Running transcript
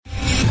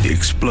The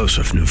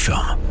explosive new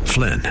film,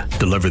 Flynn,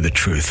 deliver the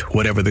truth,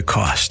 whatever the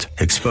cost.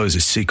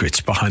 Exposes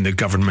secrets behind the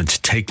government's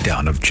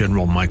takedown of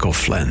General Michael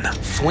Flynn.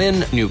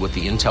 Flynn knew what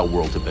the intel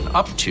world had been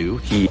up to.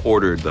 He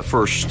ordered the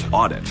first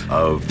audit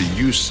of the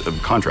use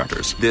of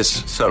contractors.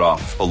 This set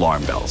off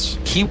alarm bells.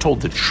 He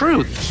told the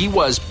truth. He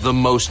was the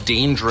most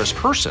dangerous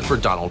person for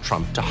Donald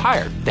Trump to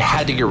hire. They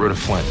had to get rid of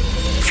Flynn.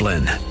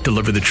 Flynn,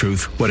 deliver the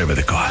truth, whatever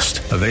the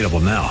cost. Available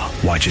now.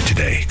 Watch it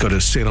today. Go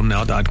to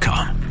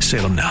salemnow.com.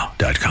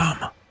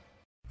 salemnow.com.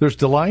 There's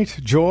delight,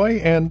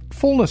 joy, and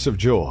fullness of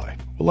joy.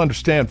 We'll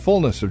understand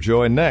fullness of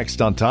joy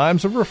next on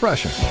Times of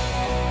Refreshing.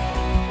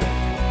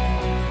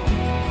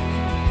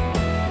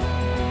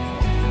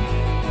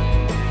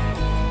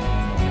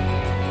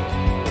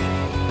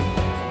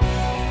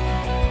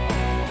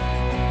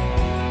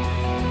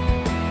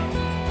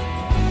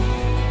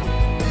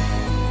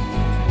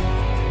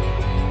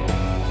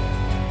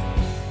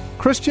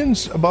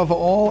 Christians, above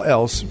all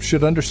else,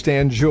 should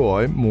understand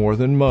joy more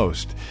than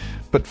most.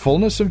 But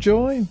fullness of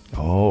joy?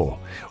 Oh,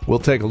 we'll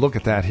take a look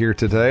at that here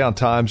today on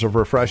Times of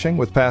Refreshing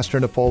with Pastor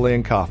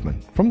Napoleon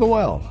Kaufman from The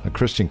Well, a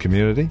Christian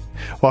community.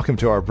 Welcome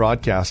to our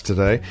broadcast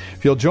today.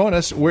 If you'll join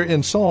us, we're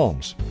in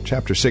Psalms,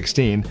 chapter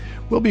 16.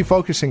 We'll be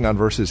focusing on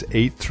verses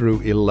 8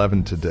 through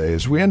 11 today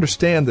as we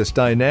understand this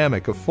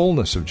dynamic of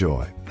fullness of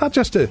joy. Not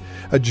just a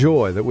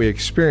joy that we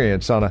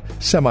experience on a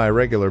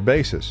semi-regular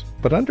basis,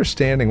 but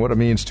understanding what it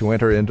means to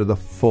enter into the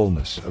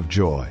fullness of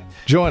joy.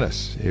 Join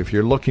us if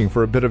you're looking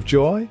for a bit of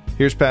joy.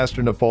 Here's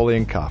Pastor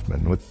Napoleon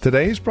Kaufman with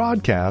today's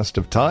broadcast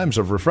of Times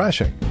of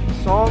Refreshing.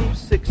 Psalm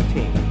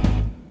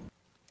 16.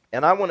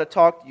 And I want to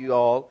talk to you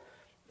all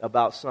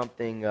about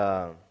something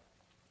that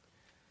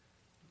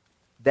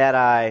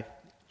I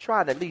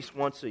try to at least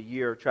once a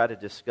year try to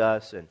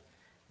discuss and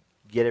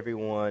get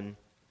everyone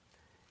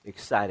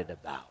excited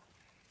about.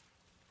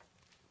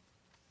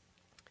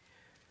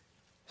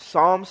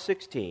 Psalm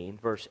 16,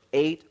 verse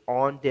 8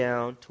 on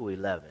down to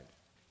 11.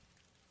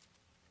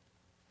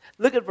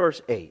 Look at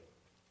verse 8.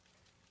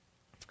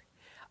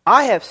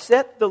 I have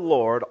set the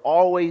Lord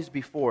always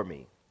before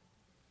me.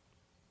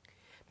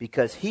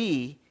 Because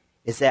he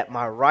is at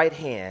my right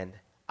hand,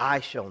 I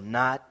shall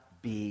not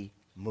be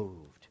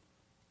moved.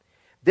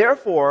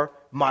 Therefore,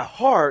 my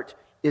heart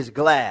is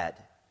glad,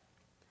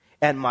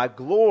 and my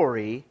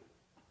glory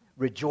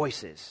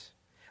rejoices.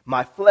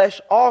 My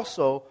flesh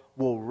also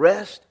will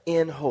rest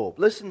in hope.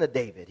 Listen to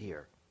David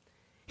here.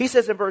 He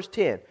says in verse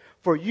 10,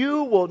 for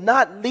you will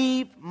not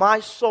leave my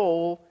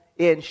soul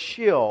in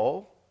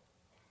Sheol,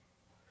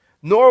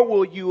 nor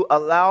will you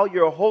allow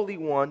your Holy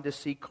One to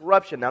see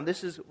corruption. Now,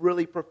 this is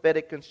really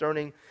prophetic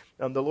concerning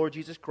the Lord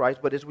Jesus Christ.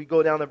 But as we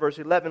go down to verse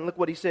 11, look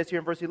what he says here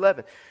in verse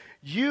 11.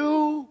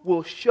 You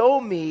will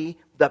show me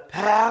the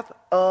path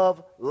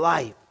of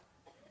life.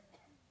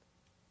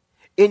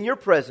 In your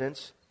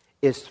presence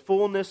is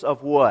fullness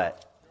of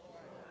what?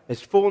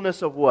 Is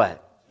fullness of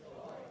what?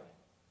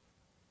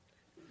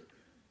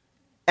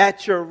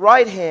 At your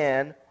right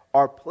hand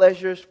are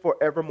pleasures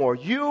forevermore.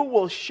 You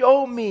will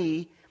show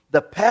me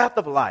the path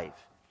of life.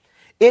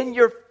 In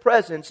your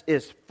presence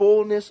is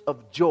fullness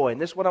of joy. And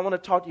this is what I want to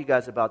talk to you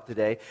guys about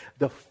today.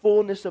 The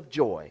fullness of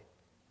joy.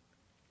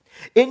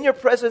 In your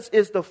presence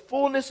is the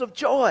fullness of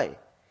joy.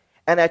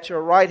 And at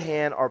your right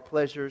hand are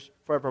pleasures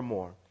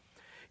forevermore.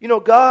 You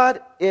know,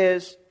 God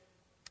is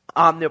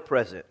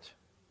omnipresent.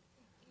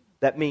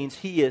 That means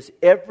he is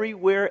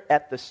everywhere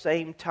at the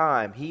same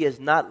time. He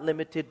is not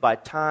limited by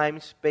time,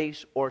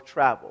 space, or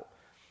travel.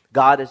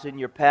 God is in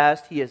your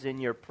past, he is in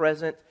your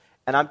present,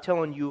 and I'm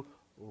telling you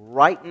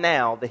right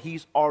now that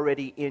he's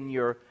already in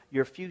your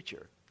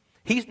future.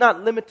 He's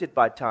not limited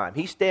by time.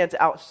 He stands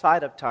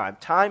outside of time.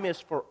 Time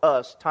is for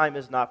us, time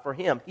is not for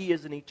him. He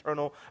is an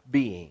eternal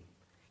being.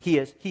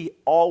 He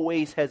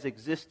always has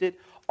existed,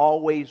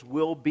 always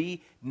will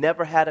be,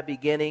 never had a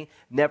beginning,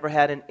 never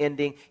had an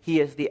ending. He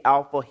is the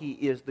Alpha, he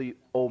is the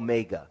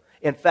Omega.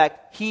 In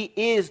fact, he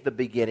is the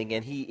beginning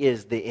and he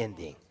is the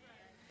ending.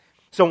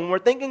 So when we're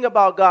thinking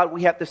about God,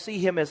 we have to see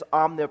him as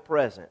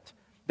omnipresent,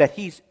 that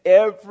he's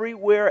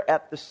everywhere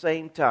at the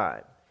same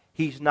time.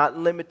 He's not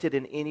limited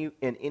in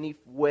any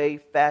way,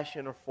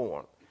 fashion, or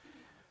form.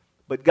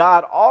 But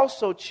God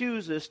also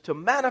chooses to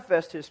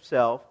manifest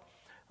himself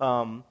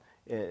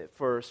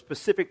for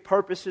specific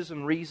purposes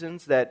and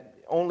reasons that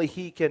only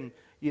he can,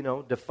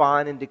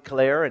 define and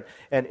declare,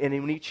 and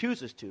when he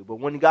chooses to. But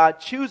when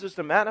God chooses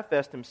to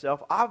manifest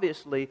himself,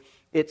 obviously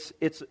it's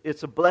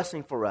a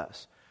blessing for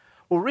us.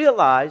 We'll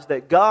realize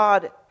that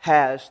God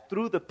has,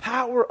 through the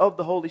power of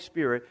the Holy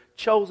Spirit,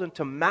 chosen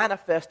to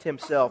manifest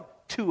himself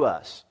to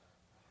us.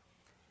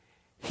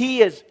 He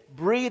has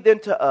breathed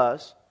into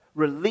us,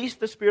 released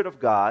the Spirit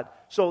of God,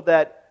 so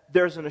that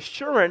there's an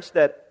assurance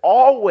that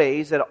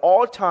always, at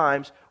all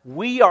times,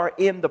 we are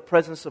in the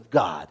presence of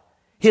God.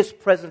 His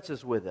presence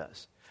is with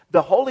us.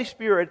 The Holy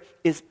Spirit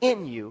is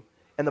in you,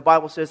 and the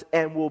Bible says,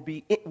 and will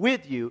be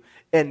with you,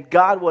 and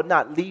God will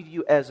not leave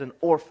you as an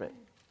orphan.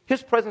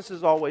 His presence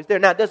is always there.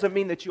 Now, it doesn't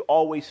mean that you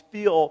always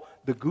feel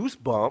the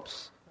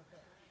goosebumps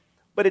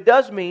But it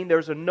does mean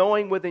there's a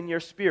knowing within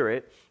your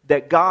spirit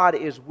that God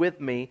is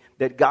with me,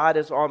 that God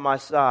is on my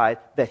side,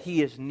 that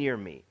He is near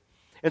me.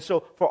 And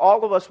so for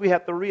all of us, we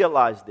have to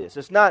realize this.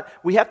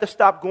 We have to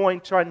stop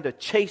trying to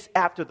chase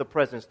after the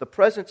presence. The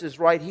presence is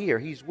right here.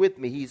 He's with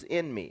me. He's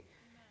in me.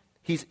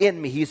 He's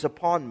in me. He's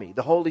upon me.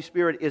 The Holy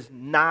Spirit is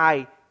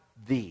nigh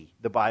thee,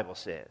 the Bible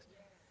says.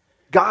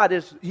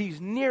 He's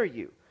near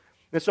you.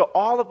 And so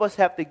all of us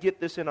have to get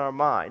this in our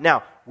mind.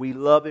 Now, we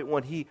love it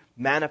when He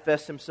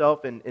manifests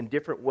Himself in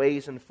different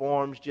ways and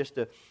forms just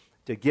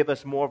to give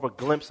us more of a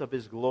glimpse of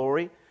His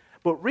glory.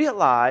 But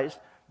realize,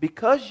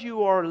 because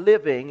you are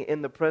living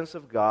in the presence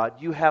of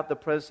God, you have the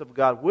presence of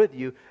God with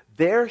you,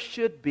 there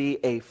should be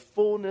a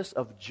fullness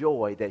of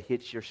joy that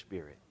hits your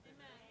spirit.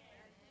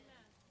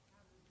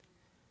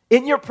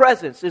 In your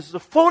presence is the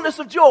fullness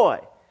of joy.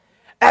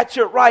 At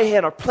your right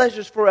hand are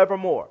pleasures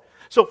forevermore.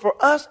 So for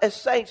us as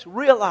saints,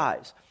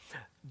 realize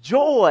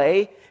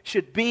joy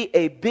should be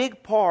a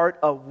big part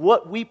of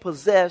what we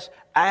possess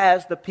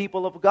as the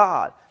people of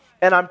God.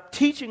 And I'm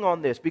teaching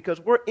on this because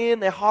we're in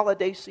the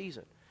holiday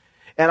season.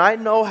 And I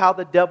know how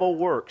the devil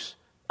works.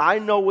 I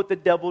know what the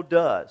devil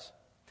does.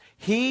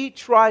 He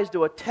tries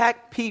to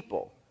attack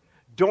people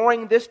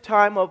during this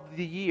time of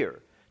the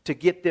year to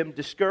get them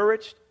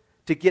discouraged,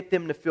 to get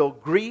them to feel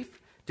grief,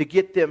 to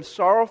get them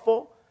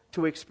sorrowful,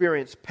 to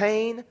experience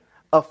pain,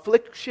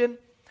 affliction,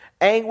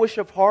 anguish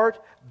of heart,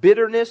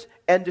 bitterness,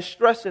 and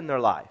distress in their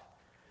life.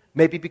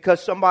 Maybe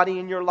because somebody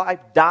in your life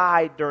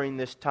died during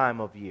this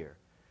time of year.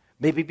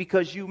 Maybe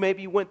because you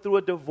went through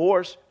a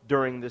divorce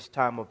during this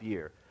time of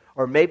year.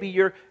 Or maybe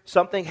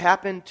something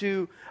happened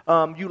to,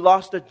 you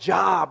lost a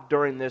job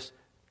during this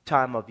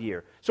time of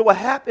year. So what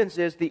happens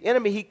is the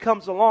enemy, he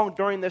comes along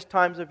during this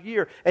times of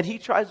year and he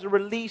tries to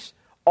release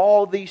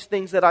all these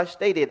things that I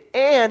stated.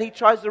 And he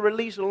tries to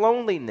release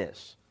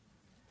loneliness,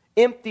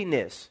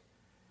 emptiness,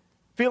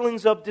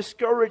 feelings of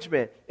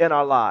discouragement in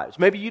our lives.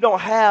 Maybe you don't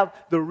have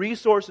the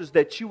resources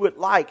that you would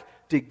like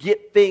to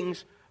get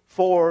things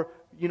for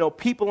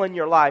people in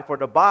your life or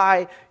to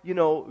buy,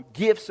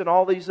 gifts and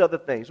all these other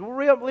things. We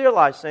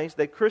realize, saints,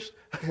 that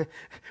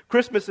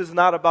Christmas is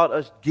not about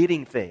us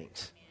getting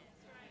things.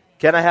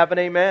 Can I have an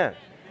amen?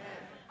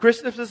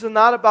 Christmas is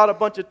not about a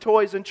bunch of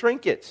toys and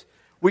trinkets.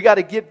 We got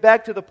to get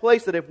back to the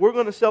place that if we're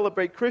going to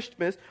celebrate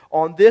Christmas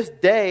on this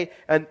day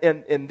and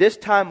this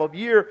time of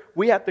year,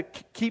 we have to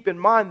keep in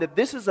mind that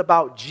this is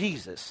about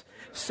Jesus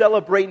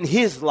celebrating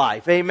His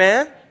life.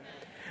 Amen?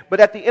 But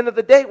at the end of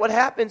the day, what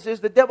happens is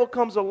the devil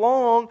comes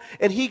along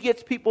and he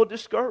gets people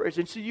discouraged.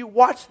 And so you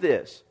watch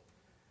this.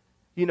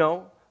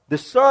 The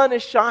sun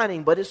is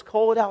shining, but it's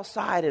cold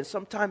outside. And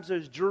sometimes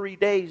there's dreary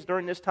days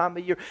during this time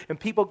of year. And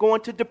people go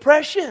into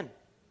depression.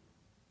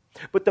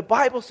 But the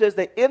Bible says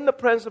that in the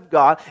presence of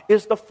God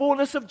is the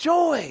fullness of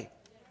joy.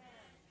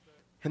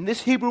 And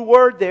this Hebrew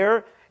word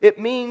there, it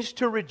means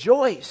to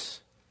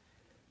rejoice.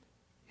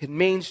 It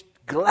means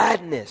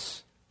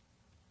gladness.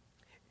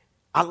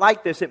 I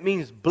like this. It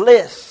means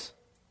bliss.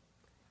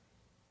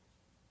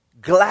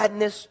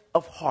 Gladness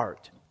of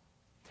heart.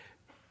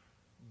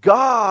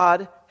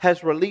 God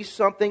has released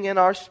something in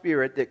our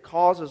spirit that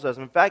causes us.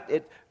 In fact,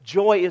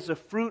 joy is a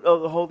fruit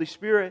of the Holy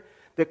Spirit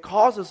that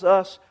causes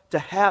us to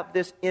have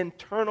this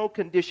internal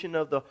condition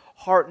of the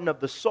heart and of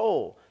the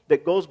soul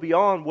that goes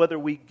beyond whether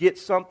we get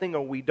something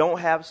or we don't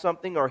have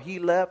something or he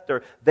left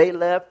or they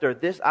left or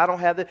this, I don't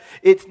have that.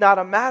 It's not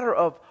a matter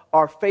of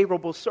our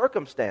favorable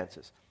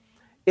circumstances.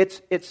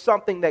 It's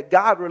something that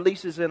God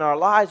releases in our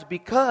lives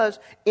because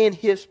in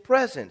His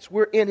presence,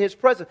 we're in His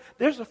presence.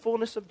 There's a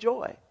fullness of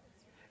joy.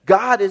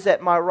 God is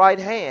at my right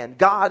hand.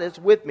 God is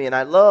with me. And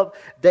I love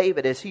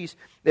David as he's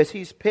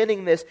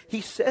penning this. He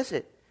says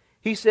it.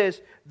 He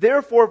says,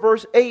 therefore,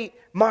 verse 8,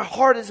 my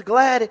heart is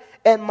glad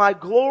and my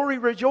glory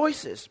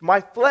rejoices.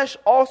 My flesh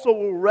also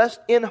will rest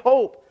in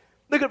hope.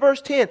 Look at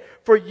verse 10.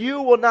 For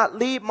you will not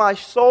leave my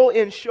soul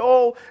in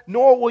Sheol,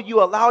 nor will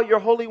you allow your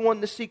Holy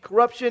One to see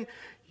corruption.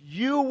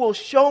 You will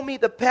show me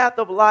the path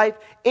of life.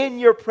 In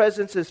your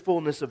presence is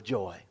fullness of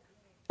joy.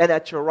 And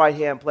at your right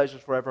hand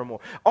pleasures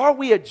forevermore. Are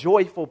we a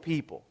joyful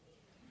people?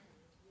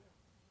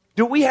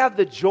 Do we have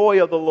the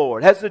joy of the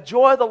Lord? Has the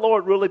joy of the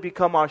Lord really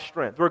become our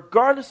strength?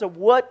 Regardless of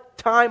what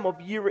time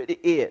of year it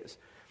is.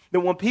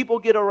 That when people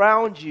get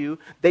around you,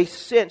 they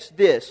sense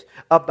this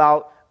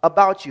about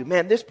you.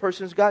 Man, this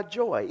person's got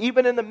joy.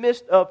 Even in the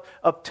midst of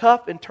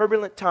tough and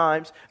turbulent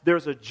times,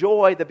 there's a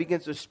joy that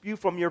begins to spew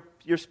from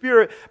your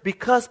spirit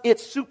because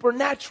it's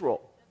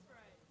supernatural.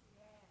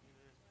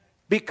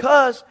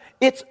 Because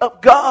it's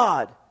of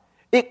God.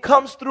 It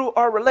comes through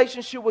our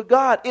relationship with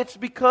God. It's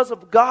because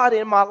of God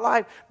in my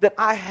life that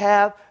I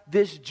have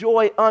this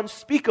joy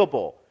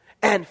unspeakable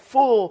and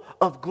full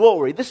of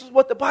glory. This is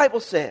what the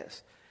Bible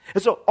says.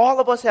 And so all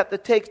of us have to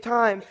take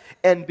time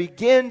and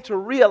begin to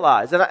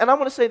realize, and I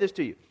want to say this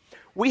to you,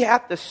 we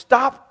have to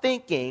stop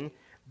thinking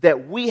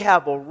that we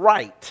have a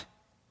right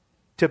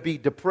to be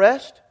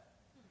depressed,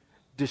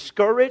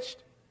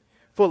 discouraged,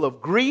 full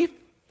of grief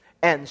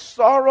and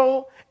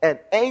sorrow and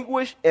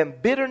anguish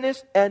and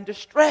bitterness and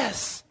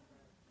distress.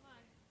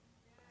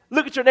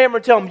 Look at your neighbor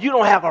and tell them, you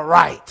don't have a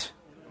right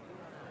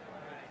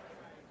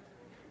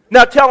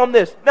Now tell them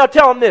this. Now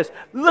tell them this.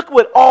 Look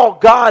what all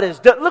God has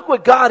done. Look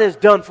what God has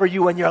done for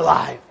you in your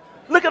life.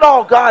 Look at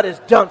all God has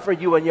done for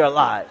you in your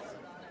life.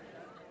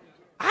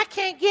 I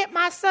can't get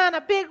my son a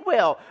big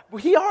wheel.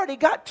 He already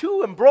got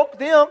 2 and broke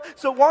them.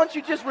 So why don't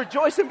you just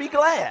rejoice and be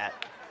glad?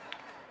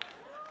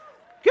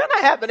 Can I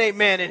have an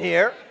amen in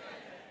here?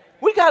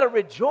 We got to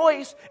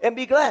rejoice and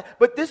be glad.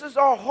 But this is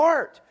our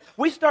heart.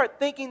 We start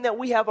thinking that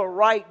we have a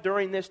right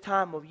during this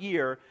time of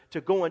year to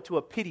go into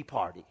a pity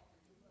party.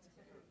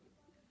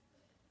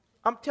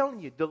 I'm telling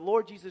you, the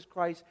Lord Jesus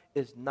Christ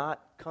is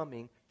not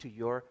coming to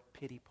your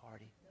pity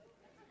party.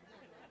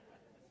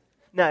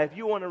 Now, if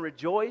you want to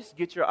rejoice,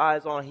 get your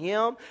eyes on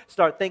Him.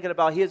 Start thinking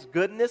about His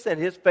goodness and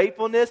His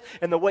faithfulness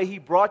and the way He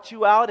brought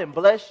you out and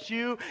blessed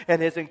you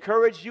and has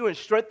encouraged you and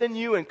strengthened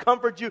you and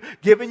comforted you,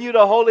 given you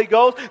the Holy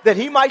Ghost, that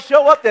He might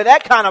show up to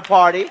that kind of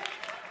party.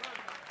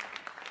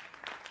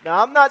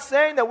 Now, I'm not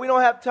saying that we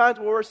don't have times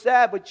where we're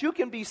sad, but you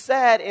can be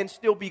sad and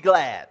still be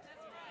glad.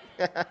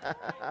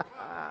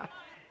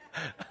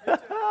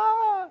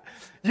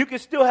 You can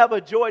still have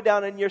a joy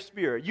down in your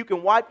spirit. You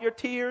can wipe your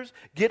tears,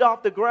 get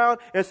off the ground,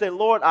 and say,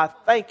 Lord, I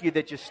thank you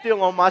that you're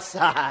still on my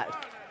side.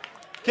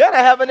 Can I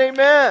have an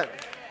amen?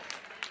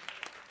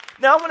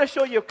 Now, I want to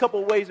show you a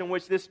couple ways in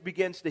which this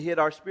begins to hit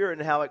our spirit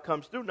and how it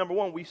comes through. Number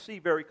one, we see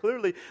very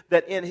clearly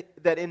that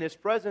in His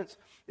presence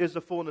is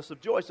the fullness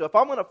of joy. So if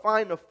I'm going to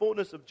find the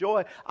fullness of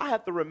joy, I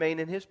have to remain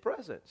in His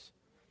presence.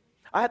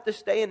 I have to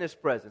stay in His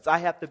presence. I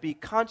have to be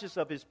conscious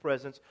of His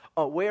presence,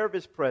 aware of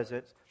His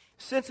presence,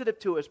 sensitive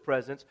to His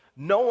presence,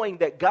 knowing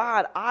that,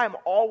 God, I'm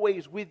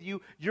always with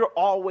you. You're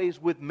always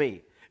with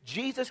me.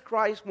 Jesus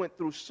Christ went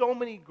through so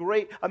many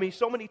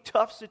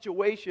tough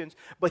situations,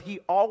 but He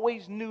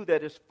always knew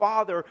that His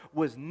Father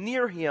was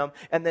near Him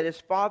and that His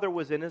Father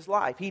was in His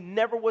life. He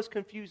never was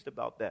confused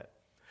about that.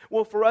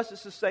 Well, for us,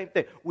 it's the same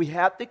thing. We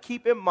have to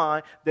keep in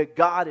mind that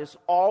God is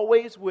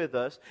always with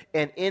us,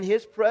 and in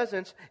His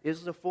presence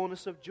is the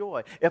fullness of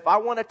joy. If I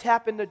want to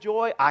tap into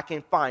joy, I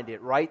can find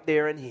it right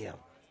there in Him.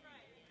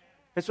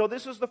 And so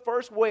this is the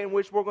first way in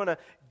which we're going to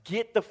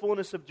get the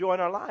fullness of joy in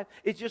our life.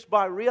 It's just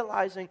by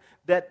realizing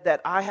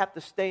that I have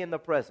to stay in the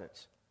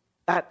presence.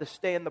 I have to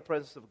stay in the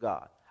presence of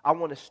God. I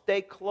want to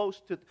stay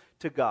close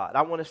to God.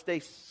 I want to stay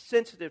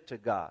sensitive to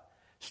God.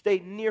 Stay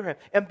near Him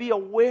and be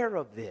aware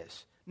of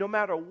this. No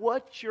matter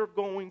what you're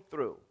going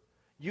through,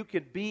 you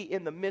could be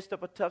in the midst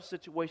of a tough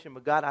situation,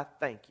 but God, I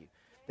thank you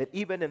that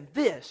even in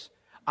this,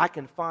 I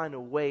can find a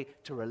way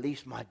to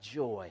release my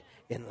joy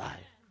in life.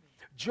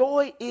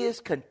 Joy is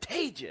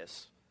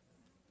contagious.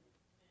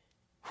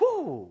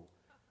 Whew.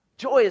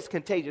 Joy is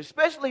contagious,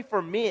 especially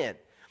for men.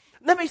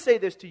 Let me say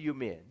this to you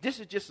men. This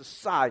is just a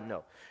side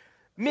note.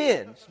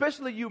 Men,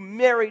 especially you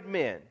married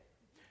men,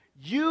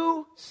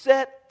 you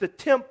set the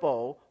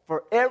tempo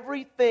for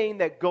everything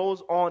that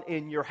goes on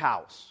in your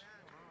house.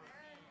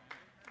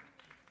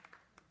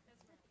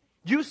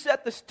 You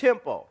set this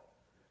tempo.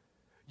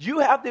 You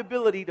have the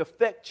ability to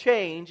affect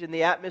change in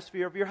the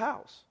atmosphere of your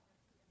house.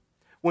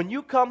 When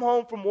you come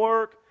home from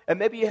work and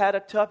maybe you had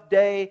a tough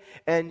day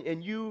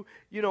and you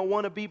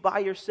want to be by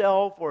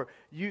yourself, or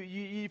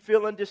you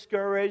feeling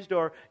discouraged,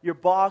 or your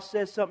boss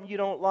says something you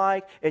don't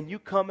like, and you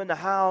come in the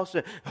house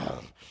and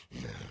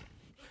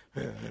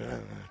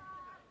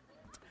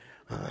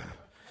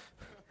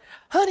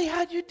honey,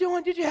 how you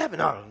doing? Did you have it?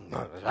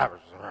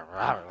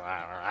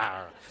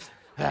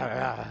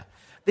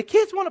 The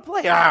kids want to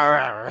play.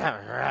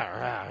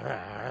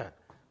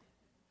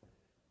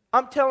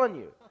 I'm telling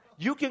you,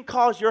 you can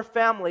cause your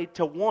family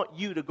to want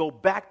you to go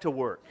back to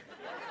work.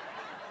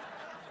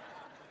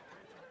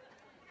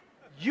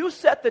 You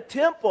set the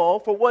tempo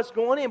for what's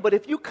going in, but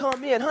if you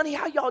come in, honey,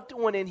 how y'all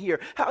doing in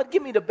here?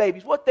 Give me the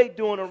babies. What they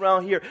doing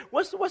around here?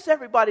 What's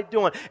everybody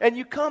doing? And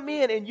you come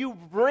in and you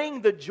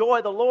bring the joy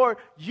of the Lord.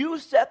 You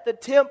set the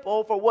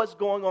tempo for what's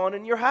going on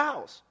in your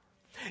house.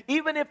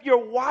 Even if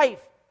your wife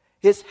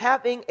is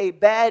having a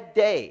bad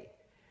day,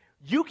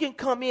 you can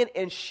come in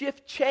and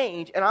shift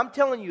change, and I'm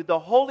telling you, the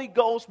Holy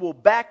Ghost will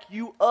back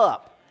you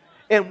up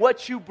in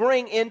what you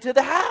bring into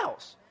the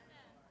house.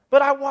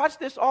 But I watch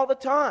this all the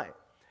time,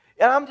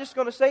 and I'm just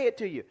going to say it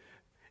to you.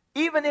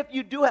 Even if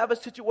you do have a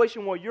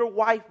situation where your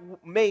wife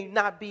may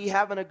not be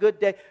having a good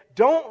day,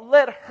 don't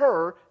let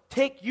her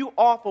take you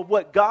off of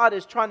what God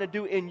is trying to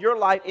do in your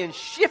life in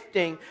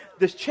shifting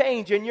this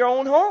change in your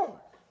own home.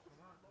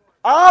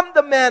 I'm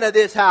the man of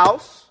this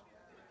house.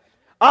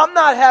 I'm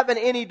not having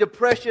any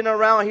depression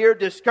around here,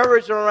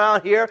 discouragement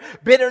around here,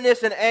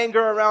 bitterness and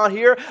anger around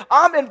here.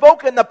 I'm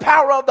invoking the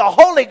power of the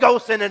Holy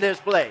Ghost into this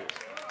place.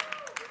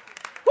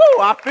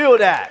 Woo, I feel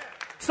that.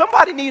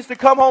 Somebody needs to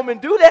come home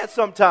and do that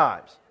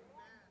sometimes.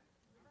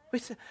 We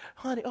say,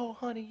 honey,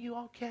 you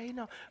okay?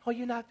 No,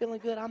 you're not feeling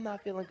good? I'm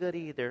not feeling good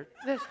either.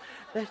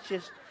 Let's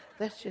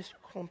just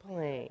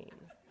complain.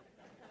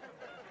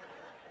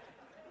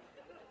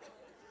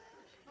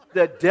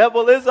 The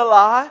devil is a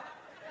lie.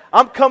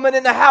 I'm coming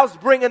in the house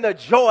bringing the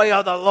joy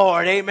of the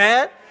Lord.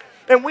 Amen.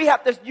 And we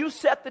have to, you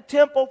set the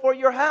tempo for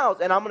your house.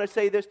 And I'm going to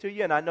say this to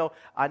you, and I know,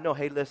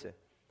 hey, listen,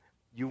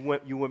 you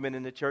women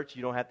in the church,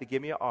 you don't have to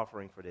give me an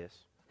offering for this.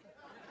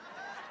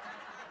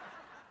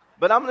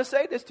 But I'm going to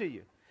say this to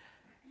you.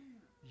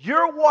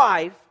 Your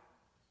wife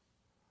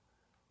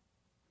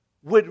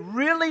would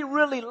really,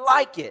 really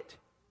like it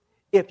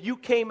if you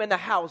came in the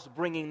house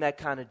bringing that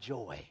kind of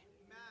joy.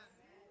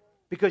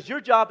 Because your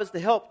job is to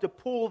help to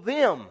pull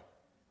them.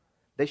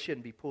 They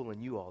shouldn't be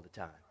pulling you all the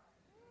time.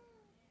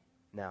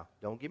 Now,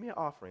 don't give me an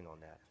offering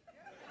on that.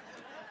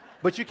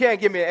 But you can't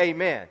give me an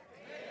amen.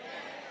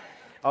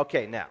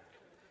 Okay, now.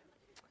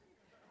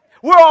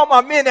 Where are all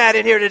my men at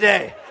in here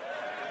today?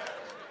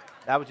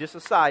 That was just a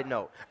side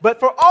note. But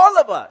for all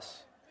of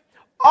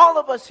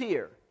us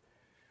here,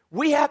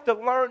 we have to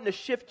learn to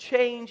shift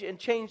change and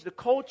change the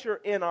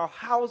culture in our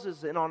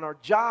houses and on our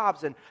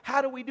jobs. And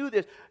how do we do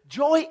this?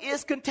 Joy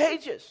is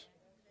contagious.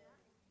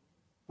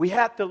 We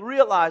have to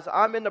realize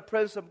I'm in the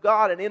presence of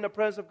God, and in the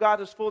presence of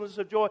God is fullness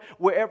of joy.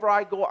 Wherever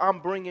I go, I'm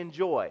bringing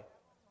joy.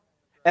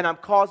 And I'm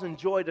causing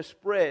joy to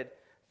spread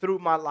through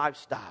my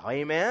lifestyle.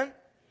 Amen?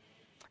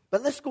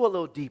 But let's go a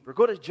little deeper.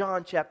 Go to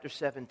John chapter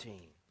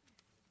 17.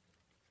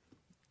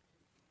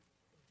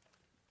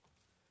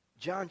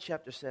 John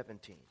chapter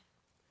 17.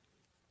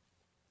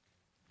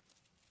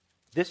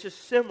 This is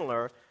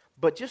similar,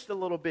 but just a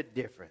little bit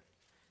different.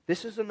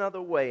 This is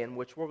another way in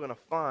which we're going to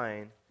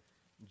find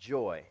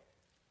joy.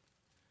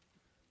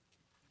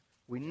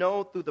 We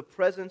know through the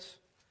presence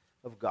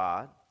of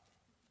God.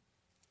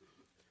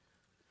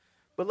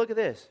 But look at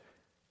this.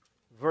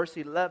 Verse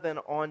 11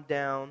 on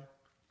down.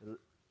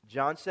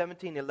 John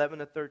 17, 11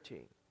 to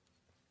 13.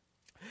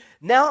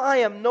 Now I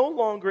am no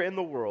longer in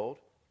the world,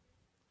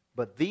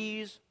 but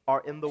these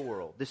are in the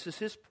world. This is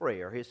his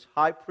prayer, his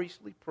high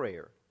priestly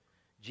prayer.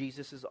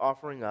 Jesus is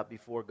offering up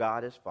before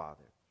God his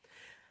Father.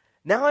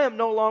 Now I am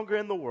no longer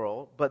in the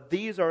world, but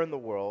these are in the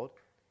world.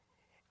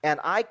 And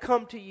I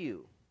come to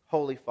you,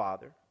 Holy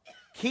Father.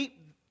 Keep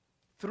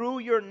through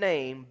your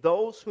name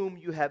those whom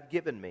you have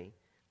given me,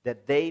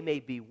 that they may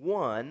be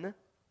one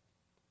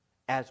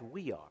as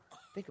we are.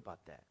 Think about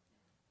that.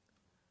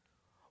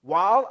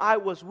 While I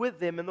was with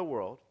them in the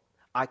world,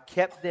 I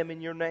kept them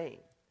in your name.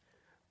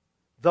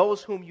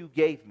 Those whom you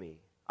gave me,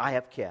 I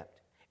have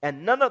kept.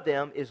 And none of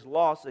them is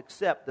lost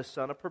except the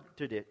son of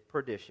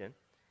perdition,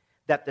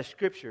 that the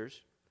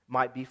scriptures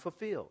might be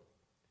fulfilled.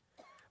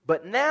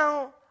 But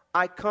now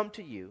I come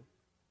to you,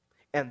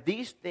 and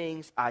these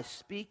things I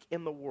speak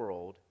in the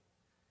world,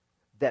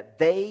 that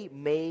they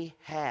may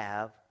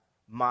have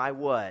my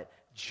what?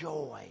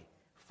 Joy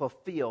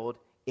fulfilled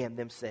in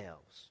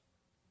themselves.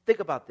 Think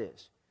about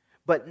this.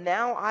 But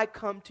now I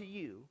come to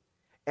you,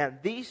 and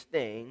these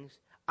things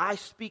I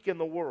speak in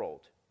the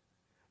world,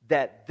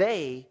 that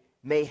they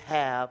may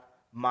have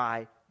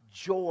my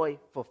joy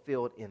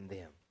fulfilled in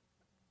them.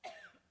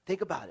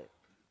 Think about it.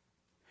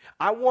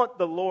 I want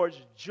the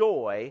Lord's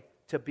joy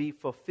to be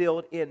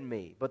fulfilled in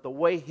me. But the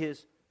way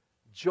his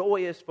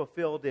joy is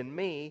fulfilled in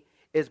me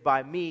is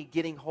by me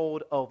getting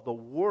hold of the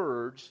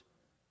words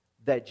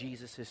that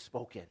Jesus has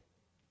spoken.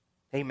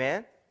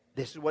 Amen?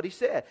 This is what he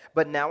said.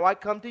 But now I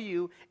come to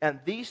you, and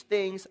these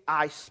things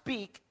I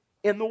speak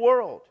in the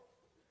world,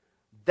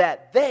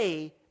 that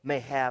they may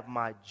have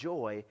my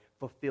joy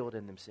fulfilled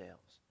in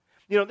themselves.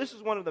 You know, this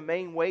is one of the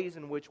main ways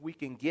in which we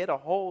can get a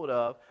hold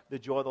of the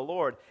joy of the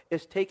Lord,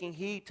 is taking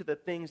heed to the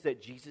things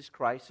that Jesus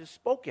Christ has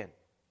spoken.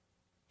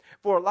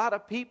 For a lot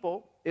of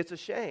people, it's a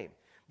shame.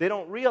 They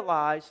don't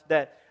realize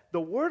that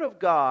the Word of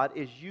God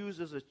is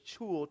used as a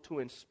tool to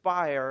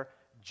inspire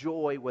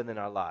joy within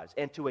our lives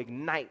and to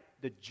ignite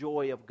the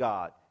joy of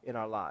God in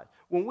our lives.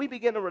 When we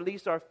begin to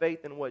release our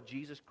faith in what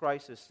Jesus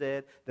Christ has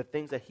said, the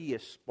things that he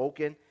has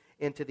spoken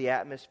into the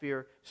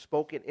atmosphere,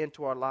 spoken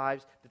into our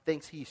lives, the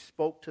things he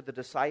spoke to the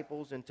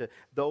disciples and to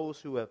those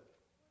who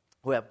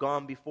have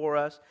gone before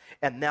us,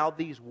 and now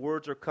these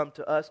words are come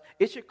to us,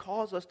 it should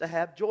cause us to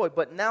have joy.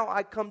 But now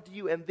I come to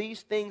you, and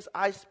these things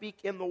I speak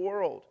in the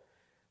world,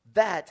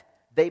 that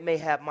they may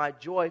have my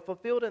joy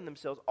fulfilled in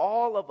themselves.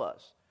 All of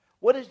us.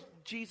 What has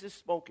Jesus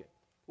spoken?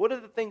 What are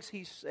the things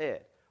he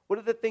said? What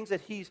are the things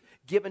that he's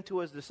given to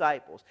his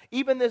disciples?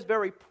 Even this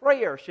very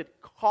prayer should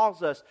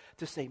cause us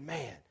to say,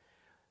 man,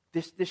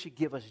 this should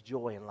give us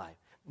joy in life.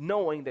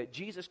 Knowing that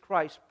Jesus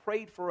Christ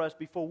prayed for us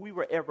before we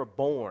were ever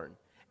born,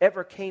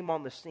 ever came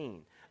on the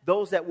scene.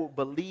 Those that will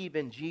believe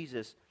in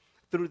Jesus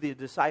through the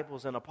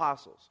disciples and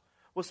apostles.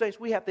 Well, saints,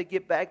 we have to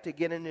get back to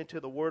getting into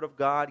the Word of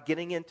God,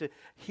 getting into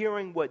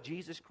hearing what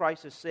Jesus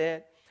Christ has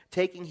said,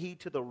 taking heed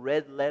to the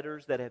red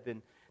letters that have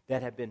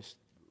been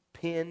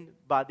penned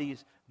by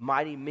these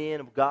mighty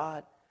men of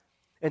God,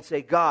 and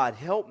say, God,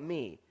 help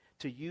me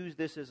to use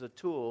this as a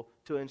tool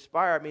to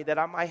inspire me that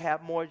I might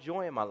have more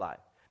joy in my life.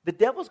 The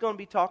devil's going to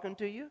be talking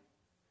to you.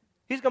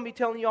 He's going to be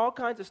telling you all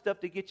kinds of stuff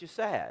to get you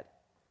sad,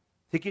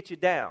 to get you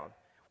down.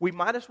 We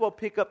might as well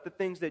pick up the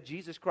things that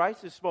Jesus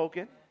Christ has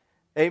spoken,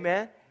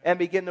 amen, and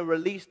begin to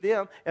release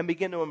them and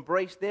begin to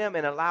embrace them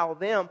and allow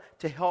them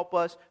to help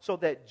us so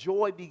that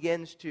joy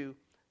begins to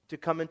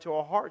come into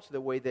our hearts the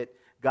way that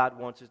God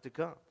wants it to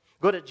come.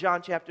 Go to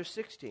John chapter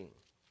 16,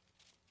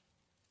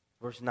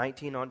 verse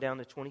 19 on down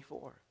to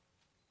 24.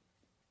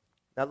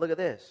 Now look at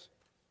this.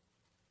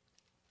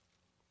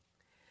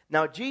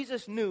 Now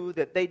Jesus knew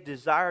that they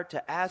desired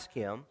to ask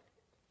him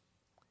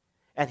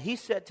And he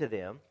said to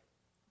them,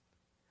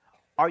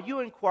 are you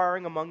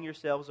inquiring among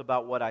yourselves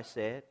about what I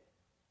said?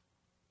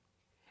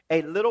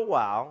 A little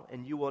while,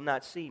 and you will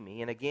not see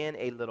me, and again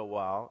a little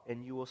while,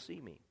 and you will see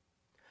me.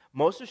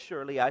 Most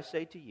assuredly, I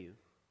say to you,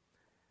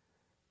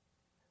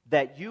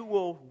 that you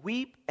will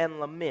weep and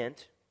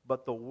lament,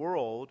 but the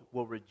world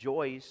will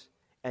rejoice,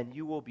 and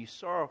you will be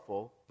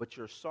sorrowful, but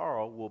your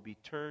sorrow will be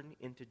turned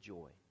into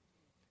joy.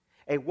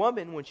 A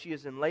woman, when she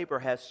is in labor,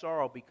 has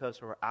sorrow because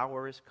her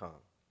hour is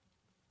come.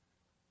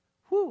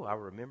 Whew, I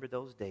remember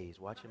those days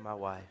watching my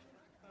wife.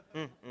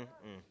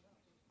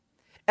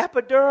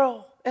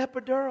 Epidural,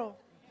 epidural.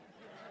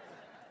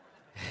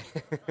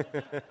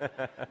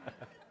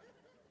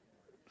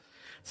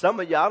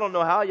 Some of y'all, I don't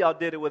know how y'all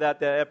did it without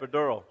that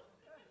epidural.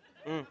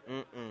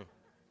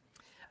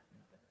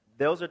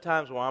 Those are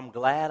times where I'm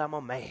glad I'm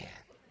a man.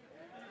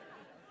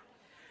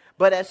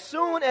 But as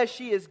soon as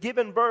she is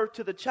given birth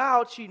to the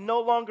child, she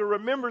no longer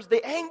remembers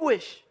the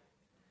anguish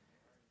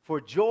for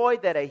joy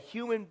that a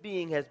human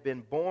being has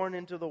been born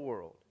into the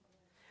world.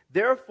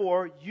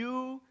 Therefore,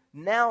 you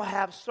now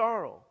have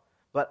sorrow,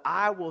 but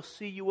I will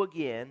see you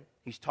again.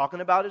 He's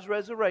talking about his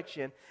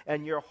resurrection,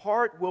 and your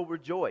heart will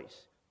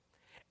rejoice.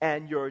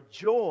 And your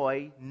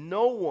joy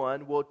no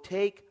one will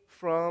take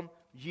from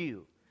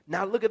you.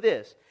 Now look at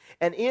this.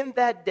 And in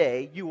that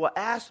day you will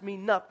ask me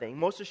nothing.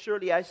 Most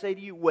assuredly I say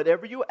to you,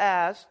 whatever you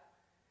ask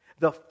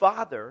the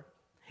Father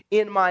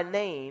in my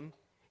name,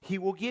 he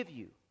will give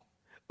you.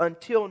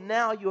 Until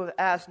now you have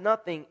asked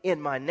nothing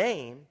in my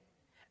name.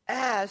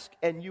 Ask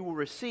and you will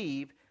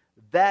receive,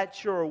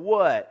 that your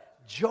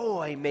what?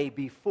 Joy may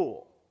be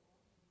full.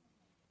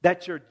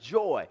 That your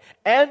joy,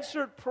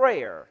 answered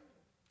prayer,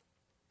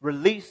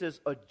 releases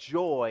a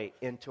joy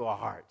into our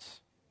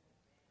hearts.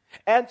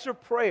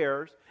 Answered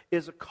prayers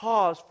is a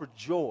cause for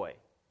joy.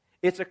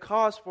 It's a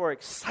cause for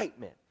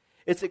excitement.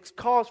 It's a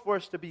cause for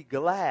us to be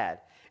glad.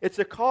 It's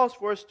a cause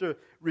for us to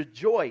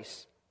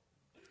rejoice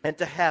and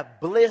to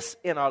have bliss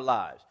in our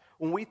lives.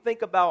 When we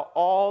think about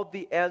all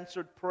the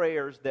answered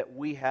prayers that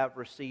we have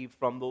received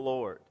from the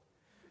Lord.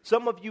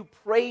 Some of you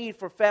prayed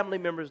for family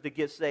members to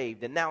get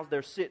saved, and now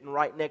they're sitting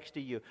right next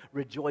to you,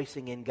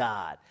 rejoicing in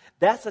God.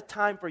 That's a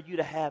time for you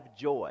to have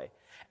joy.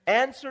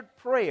 Answered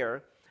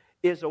prayer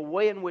is a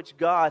way in which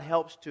God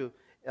helps to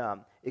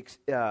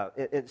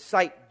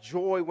incite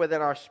joy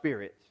within our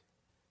spirits,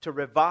 to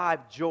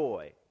revive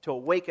joy, to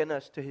awaken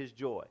us to his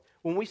joy.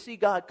 When we see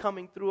God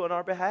coming through on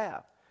our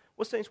behalf,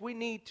 well, saints, we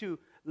need to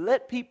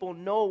let people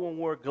know when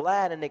we're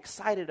glad and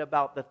excited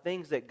about the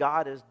things that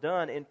God has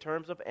done in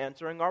terms of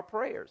answering our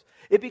prayers.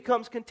 It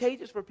becomes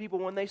contagious for people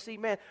when they see,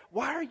 man,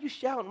 why are you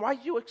shouting? Why are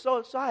you so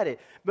excited?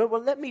 But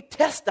well, let me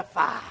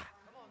testify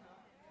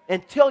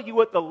and tell you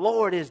what the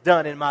Lord has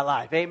done in my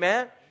life.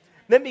 Amen?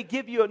 Let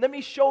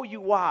me show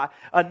you why.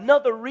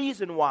 Another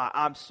reason why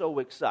I'm so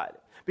excited.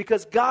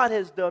 Because God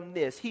has done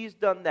this. He's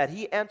done that.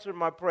 He answered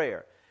my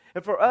prayer.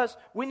 And for us,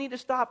 we need to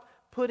stop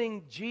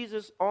putting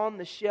Jesus on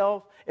the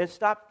shelf and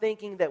stop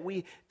thinking that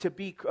to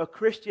be a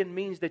Christian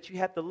means that you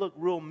have to look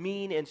real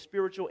mean and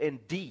spiritual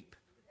and deep.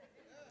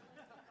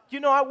 You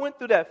know, I went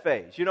through that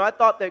phase. You know, I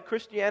thought that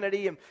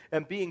Christianity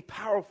and being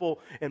powerful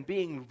and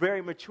being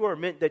very mature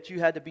meant that you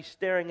had to be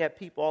staring at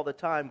people all the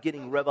time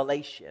getting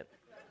revelation.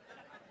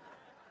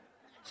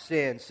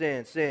 Sin,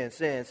 sin, sin,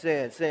 sin,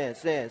 sin, sin,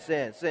 sin,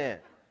 sin, sin.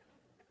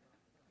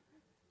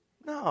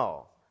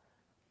 No.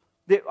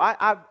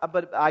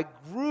 But I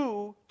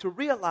grew to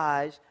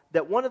realize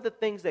that one of the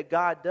things that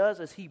God does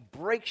is he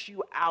breaks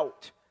you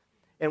out.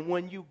 And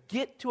when you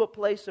get to a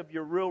place of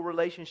your real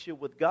relationship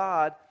with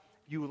God,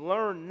 you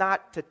learn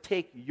not to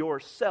take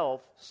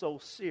yourself so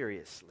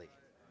seriously.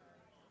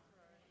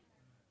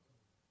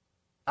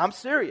 I'm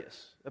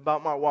serious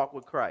about my walk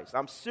with Christ.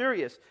 I'm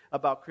serious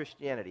about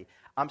Christianity.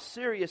 I'm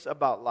serious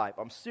about life.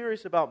 I'm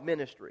serious about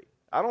ministry.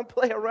 I don't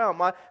play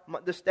around.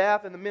 The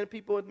staff and the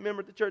people and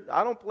members of the church,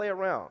 I don't play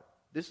around.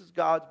 This is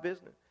God's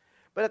business.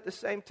 But at the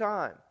same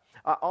time,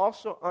 I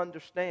also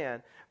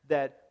understand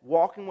that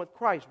walking with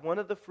Christ, one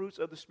of the fruits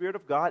of the Spirit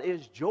of God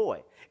is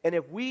joy. And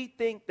if we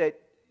think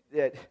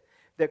that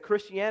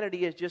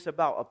Christianity is just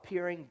about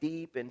appearing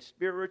deep and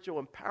spiritual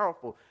and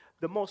powerful,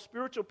 the most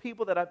spiritual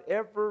people that I've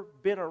ever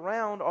been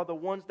around are the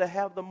ones that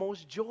have the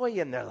most joy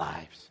in their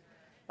lives.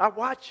 I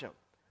watch them.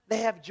 They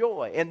have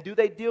joy. And do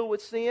they deal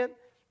with sin?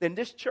 Then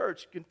this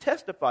church can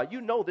testify.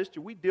 You know this,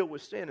 we deal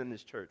with sin in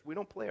this church. We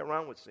don't play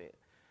around with sin.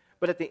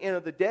 But at the end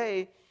of the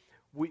day,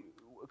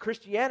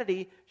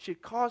 Christianity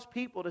should cause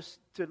people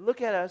to look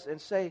at us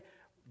and say,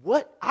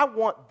 "What? I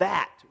want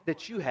that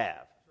you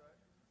have.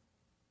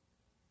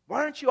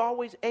 Why aren't you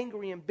always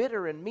angry and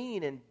bitter and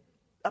mean and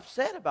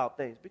upset about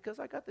things?" Because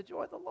I got the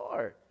joy of the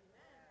Lord.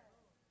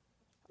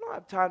 I don't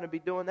have time to be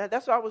doing that.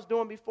 That's what I was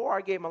doing before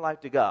I gave my life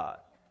to God.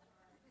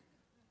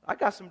 I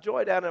got some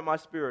joy down in my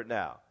spirit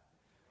now.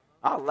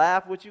 I'll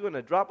laugh with you in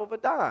a drop of a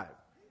dime.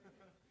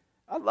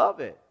 I love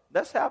it.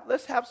 Let's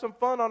have some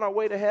fun on our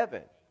way to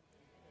heaven.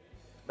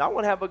 I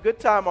want to have a good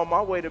time on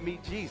my way to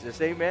meet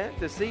Jesus, amen,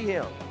 to see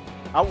him.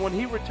 When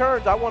he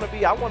returns, I want to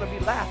be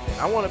laughing.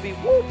 I want to be,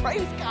 woo,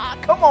 praise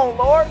God. Come on,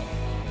 Lord.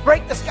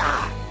 break the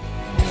sky.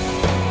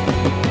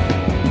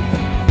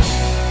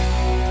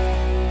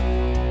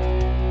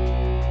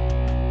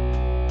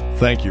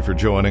 Thank you for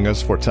joining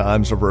us for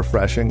Times of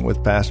Refreshing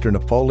with Pastor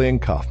Napoleon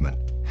Kaufman.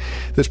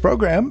 This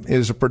program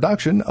is a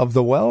production of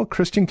the Well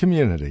Christian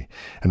Community,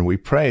 and we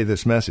pray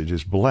this message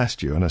has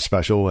blessed you in a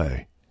special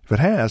way. If it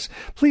has,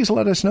 please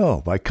let us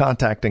know by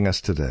contacting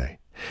us today.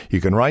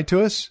 You can write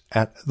to us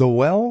at the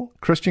Well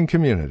Christian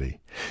Community,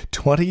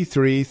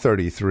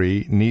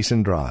 2333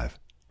 Neeson Drive.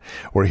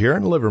 We're here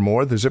in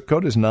Livermore. The zip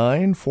code is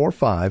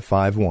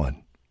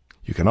 94551.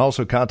 You can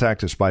also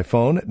contact us by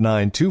phone at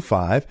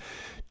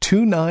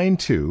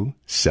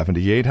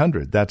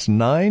 925-292-7800. That's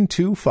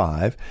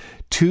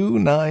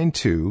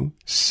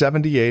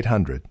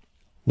 925-292-7800.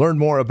 Learn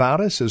more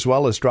about us as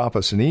well as drop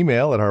us an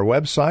email at our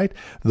website,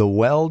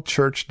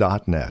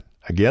 thewellchurch.net.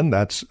 Again,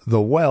 that's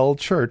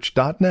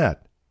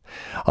thewellchurch.net.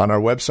 On our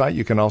website,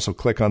 you can also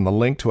click on the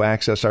link to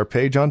access our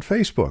page on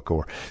Facebook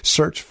or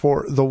search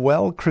for the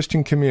Well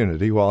Christian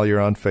Community while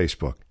you're on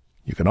Facebook.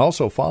 You can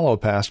also follow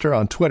Pastor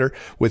on Twitter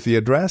with the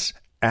address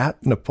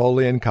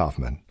 @Napoleon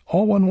Kaufman,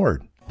 all one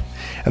word.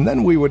 And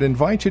then we would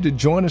invite you to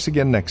join us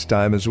again next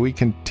time as we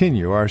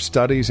continue our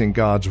studies in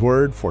God's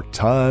Word for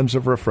Times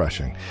of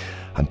Refreshing.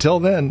 Until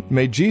then,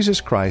 may Jesus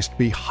Christ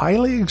be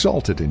highly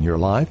exalted in your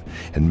life,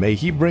 and may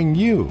He bring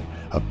you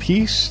a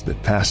peace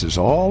that passes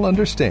all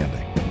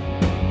understanding.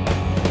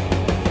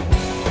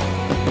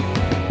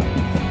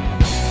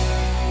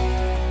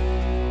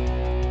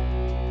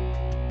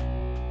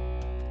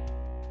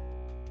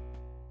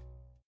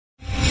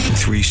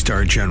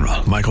 Three-star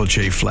General Michael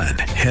J. Flynn,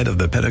 head of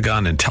the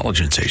Pentagon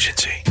Intelligence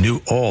Agency,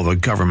 knew all the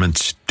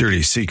government's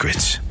dirty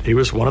secrets. He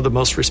was one of the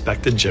most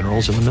respected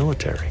generals in the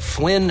military.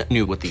 Flynn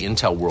knew what the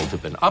intel world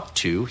had been up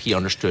to. He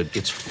understood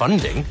its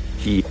funding.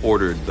 He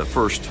ordered the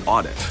first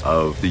audit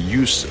of the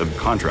use of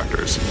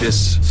contractors.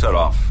 This set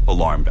off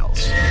alarm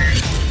bells.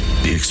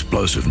 The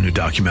explosive new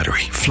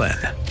documentary, Flynn,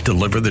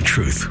 Deliver the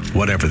Truth,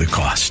 Whatever the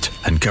Cost,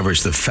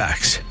 uncovers the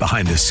facts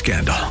behind this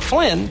scandal.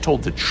 Flynn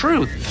told the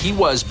truth. He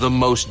was the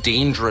most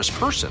dangerous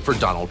person for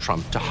Donald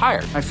Trump to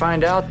hire. I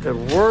find out the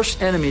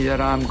worst enemy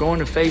that I'm going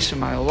to face in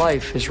my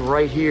life is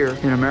right here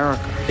in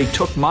America. They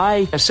took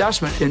my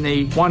assessment and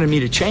they wanted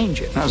me to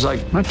change it. And I was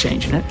like, I'm not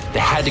changing it. They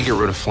had to get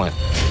rid of Flynn.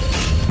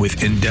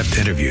 With in-depth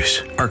interviews,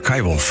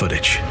 archival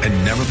footage,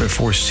 and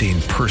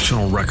never-before-seen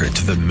personal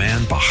records of the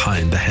man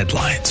behind the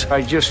headlines.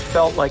 I just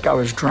felt like I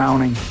was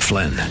drowning.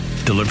 Flynn,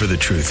 Deliver the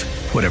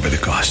Truth, Whatever the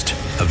Cost.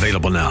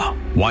 Available now.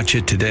 Watch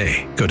it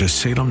today. Go to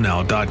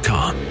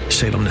salemnow.com.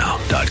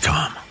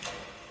 salemnow.com.